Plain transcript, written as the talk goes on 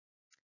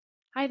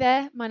Hi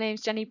there, my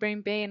name's Jenny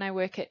Broomby and I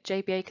work at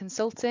JBA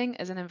Consulting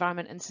as an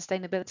Environment and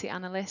Sustainability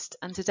Analyst,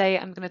 and today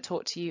I'm going to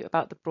talk to you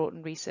about the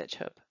Broughton Research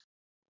Hub.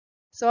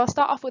 So I'll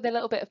start off with a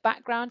little bit of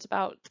background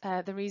about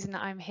the reason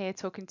that I'm here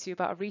talking to you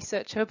about a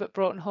research hub at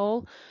Broughton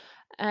Hall.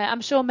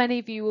 I'm sure many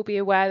of you will be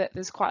aware that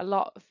there's quite a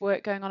lot of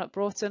work going on at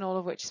Broughton, all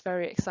of which is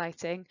very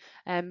exciting.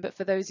 But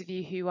for those of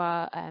you who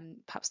are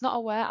perhaps not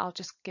aware, I'll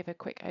just give a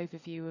quick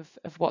overview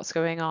of what's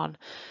going on.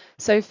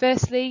 So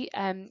firstly,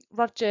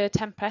 Roger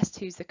Tempest,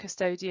 who's the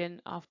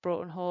custodian of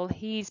Broughton Hall,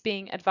 he's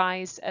being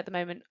advised at the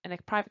moment in a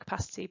private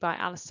capacity by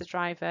Alistair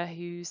Driver,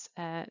 whose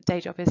day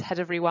job is Head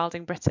of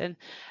Rewilding Britain.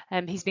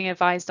 He's being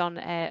advised on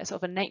a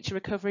sort of a nature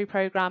recovery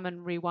programme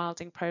and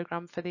rewilding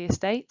programme for the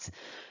estate.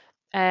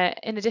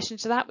 In addition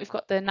to that, we've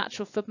got the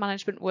natural flood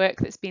management work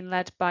that's been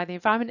led by the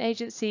Environment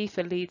Agency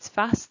for Leeds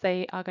Fast.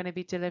 They are going to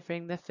be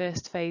delivering the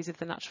first phase of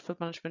the natural flood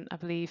management, I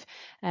believe,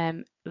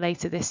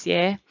 later this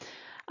year.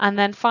 And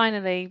then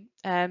finally,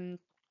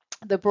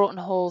 the Broughton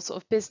Hall sort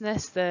of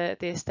business, the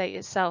estate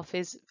itself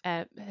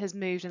has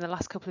moved in the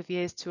last couple of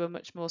years to a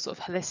much more sort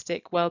of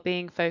holistic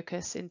wellbeing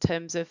focus in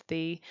terms of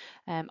the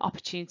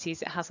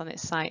opportunities it has on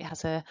its site. It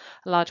has a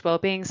large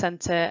wellbeing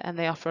centre and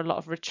they offer a lot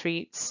of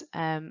retreats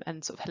and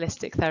sort of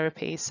holistic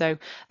therapy. So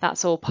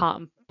that's all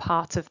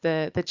part of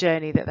the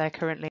journey that they're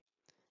currently.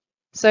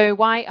 So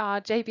why are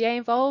JBA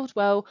involved?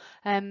 Well,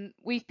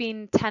 we've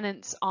been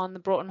tenants on the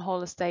Broughton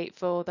Hall estate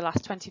for the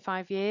last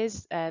 25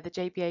 years. The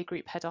JBA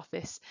Group head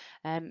office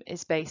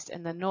is based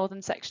in the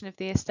northern section of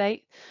the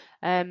estate,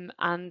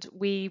 and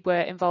we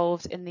were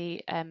involved in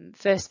the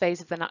first phase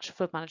of the natural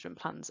flood management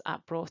plans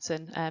at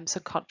Broughton,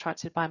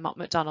 subcontracted by Mott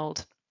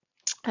MacDonald.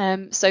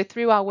 So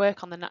through our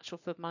work on the natural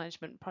flood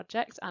management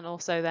project and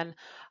also then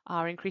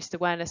our increased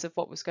awareness of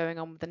what was going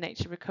on with the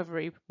nature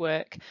recovery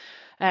work,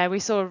 we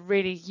saw a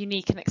really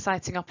unique and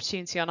exciting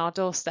opportunity on our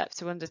doorstep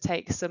to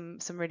undertake some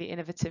really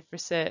innovative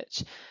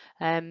research.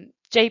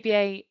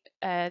 JBA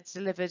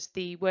delivered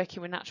the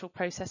Working with Natural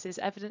Processes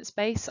evidence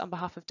base on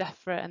behalf of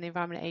DEFRA and the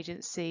Environment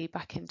Agency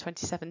back in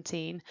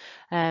 2017.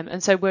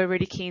 And so we're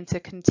really keen to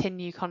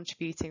continue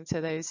contributing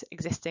to those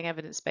existing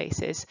evidence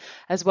bases,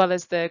 as well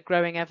as the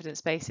growing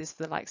evidence bases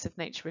for the likes of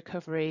nature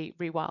recovery,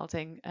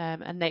 rewilding,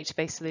 and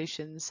nature-based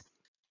solutions.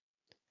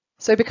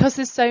 So because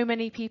there's so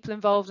many people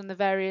involved in the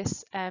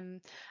various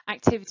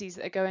activities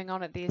that are going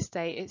on at the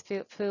estate,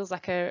 it feels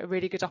like a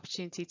really good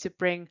opportunity to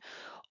bring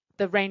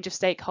the range of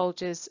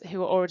stakeholders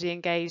who are already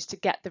engaged to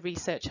get the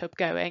research hub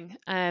going.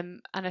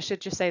 And I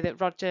should just say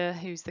that Roger,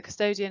 who's the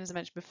custodian, as I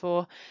mentioned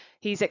before,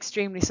 he's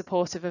extremely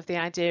supportive of the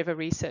idea of a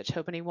research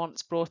hub, and he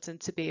wants Broughton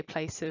to be a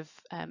place of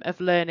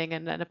learning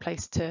and a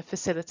place to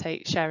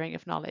facilitate sharing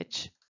of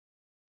knowledge.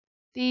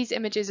 These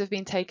images have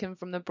been taken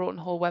from the Broughton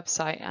Hall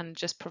website and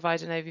just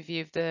provide an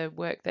overview of the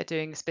work they're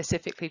doing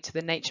specifically to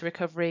the nature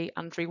recovery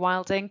and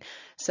rewilding.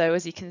 So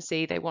as you can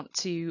see, they want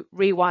to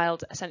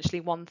rewild essentially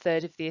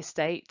 1/3 of the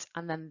estate,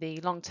 and then the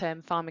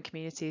long-term farming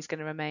community is going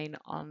to remain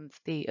on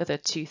the other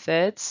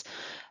 2/3.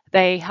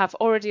 They have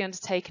already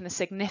undertaken a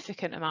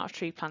significant amount of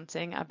tree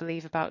planting, I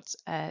believe about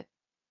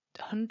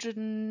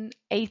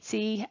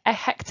 180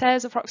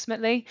 hectares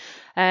approximately.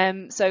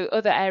 So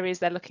other areas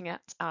they're looking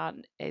at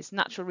is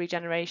natural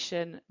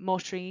regeneration, more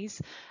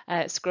trees,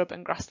 scrub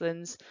and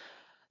grasslands,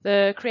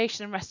 the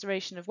creation and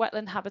restoration of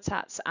wetland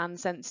habitats, and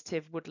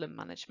sensitive woodland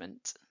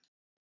management.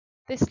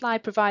 This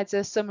slide provides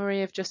a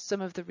summary of just some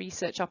of the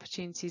research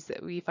opportunities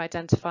that we've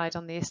identified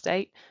on the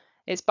estate.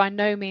 It's by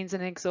no means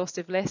an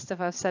exhaustive list,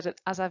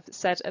 as I've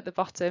said at the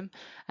bottom,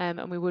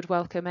 and we would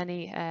welcome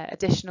any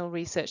additional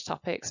research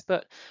topics.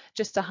 But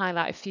just to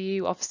highlight a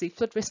few, obviously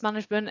flood risk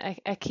management,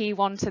 a key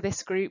one to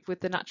this group, with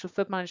the natural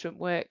flood management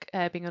work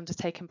being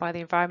undertaken by the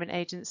Environment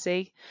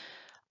Agency.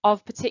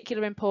 Of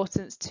particular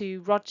importance to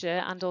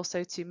Roger and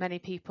also to many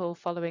people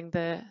following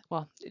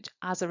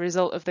as a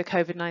result of the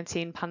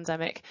COVID-19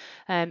 pandemic,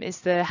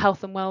 is the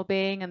health and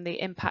well-being and the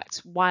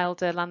impact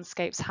wilder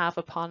landscapes have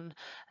upon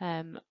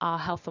our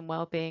health and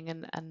well-being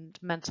and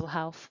mental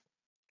health.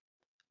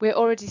 We're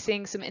already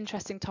seeing some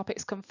interesting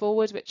topics come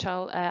forward, which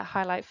I'll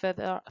highlight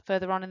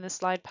further on in the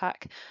slide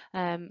pack,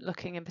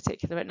 looking in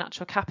particular at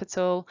natural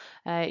capital,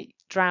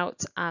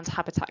 drought and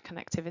habitat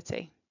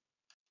connectivity.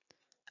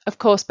 Of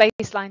course,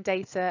 baseline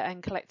data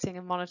and collecting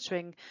and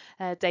monitoring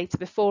data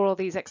before all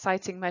these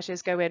exciting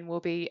measures go in will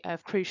be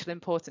of crucial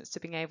importance to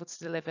being able to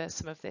deliver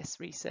some of this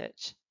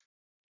research.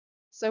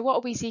 So what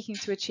are we seeking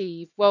to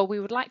achieve? Well, we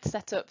would like to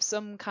set up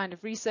some kind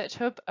of research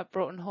hub at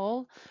Broughton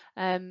Hall.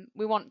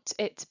 We want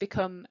it to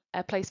become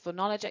a place for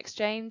knowledge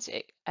exchange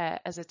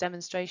as a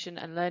demonstration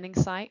and learning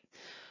site.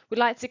 We'd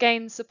like to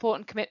gain support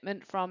and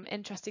commitment from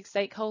interested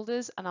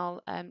stakeholders, and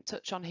I'll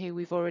touch on who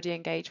we've already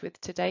engaged with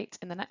to date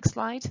in the next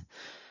slide.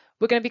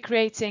 We're going to be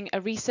creating a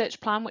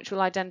research plan which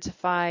will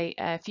identify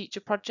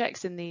future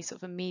projects in the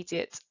sort of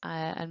immediate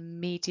and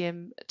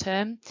medium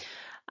term.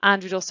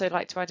 And we'd also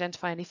like to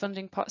identify any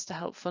funding pots to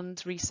help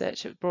fund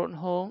research at Broughton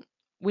Hall.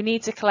 We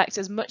need to collect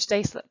as much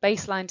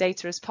baseline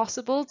data as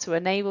possible to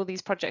enable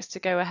these projects to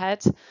go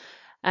ahead.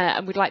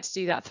 And we'd like to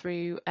do that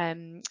through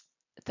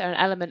an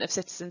element of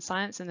citizen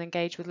science and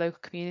engage with local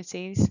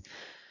communities.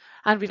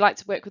 And we'd like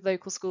to work with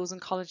local schools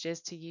and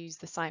colleges to use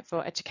the site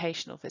for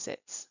educational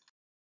visits.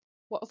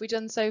 What have we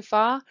done so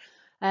far?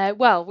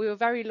 Well, we were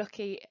very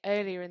lucky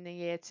earlier in the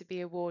year to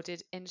be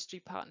awarded industry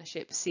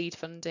partnership seed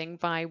funding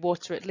by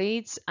Water at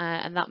Leeds,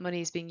 and that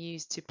money is being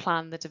used to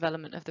plan the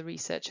development of the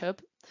research hub.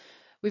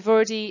 We've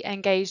already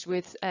engaged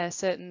with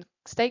certain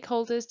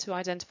stakeholders to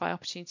identify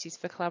opportunities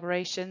for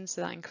collaboration,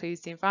 so that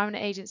includes the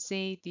Environment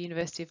Agency, the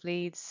University of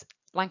Leeds,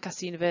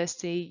 Lancaster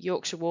University,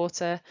 Yorkshire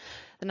Water,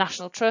 the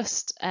National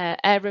Trust,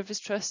 Air Rivers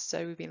Trust,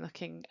 so we've been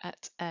looking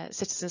at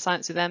citizen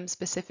science with them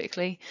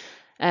specifically.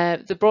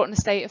 The Broughton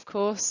estate, of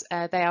course,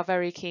 they are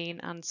very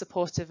keen and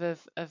supportive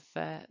of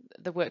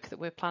the work that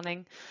we're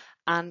planning,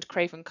 and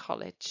Craven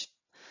College.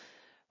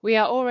 We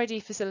are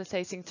already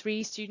facilitating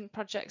 3 student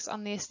projects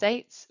on the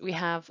estate. We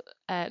have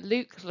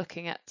Luke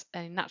looking at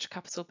a natural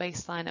capital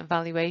baseline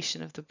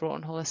evaluation of the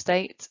Broughton Hall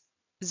estate.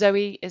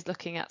 Zoe is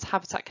looking at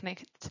habitat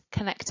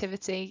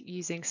connectivity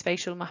using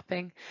spatial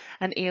mapping,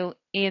 and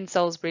Ian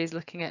Salisbury is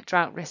looking at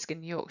drought risk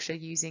in Yorkshire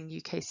using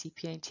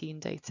UKCP18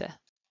 data.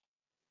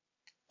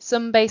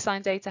 Some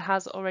baseline data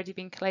has already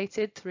been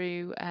collated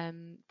through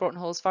Broughton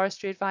Hall's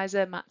forestry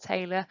advisor, Matt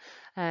Taylor,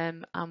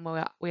 and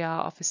we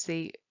are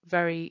obviously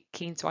very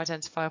keen to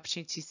identify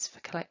opportunities for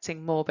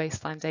collecting more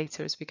baseline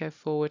data as we go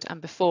forward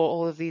and before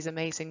all of these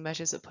amazing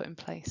measures are put in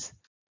place.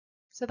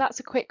 So that's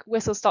a quick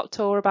whistle-stop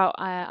tour about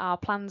our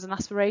plans and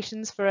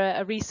aspirations for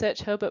a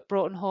research hub at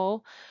Broughton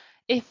Hall.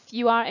 If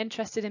you are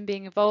interested in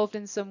being involved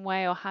in some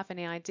way or have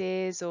any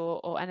ideas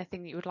or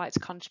anything that you would like to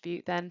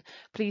contribute, then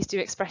please do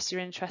express your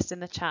interest in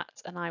the chat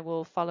and I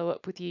will follow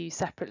up with you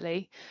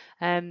separately.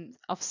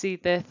 Obviously,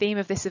 the theme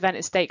of this event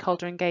is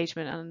stakeholder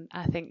engagement, and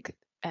I think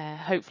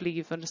hopefully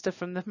you've understood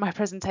from my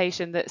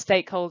presentation that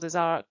stakeholders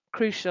are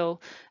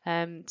crucial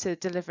to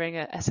delivering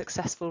a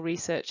successful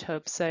research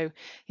hub. So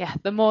yeah,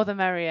 the more the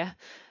merrier.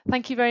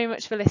 Thank you very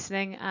much for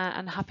listening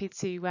and happy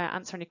to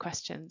answer any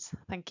questions.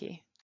 Thank you.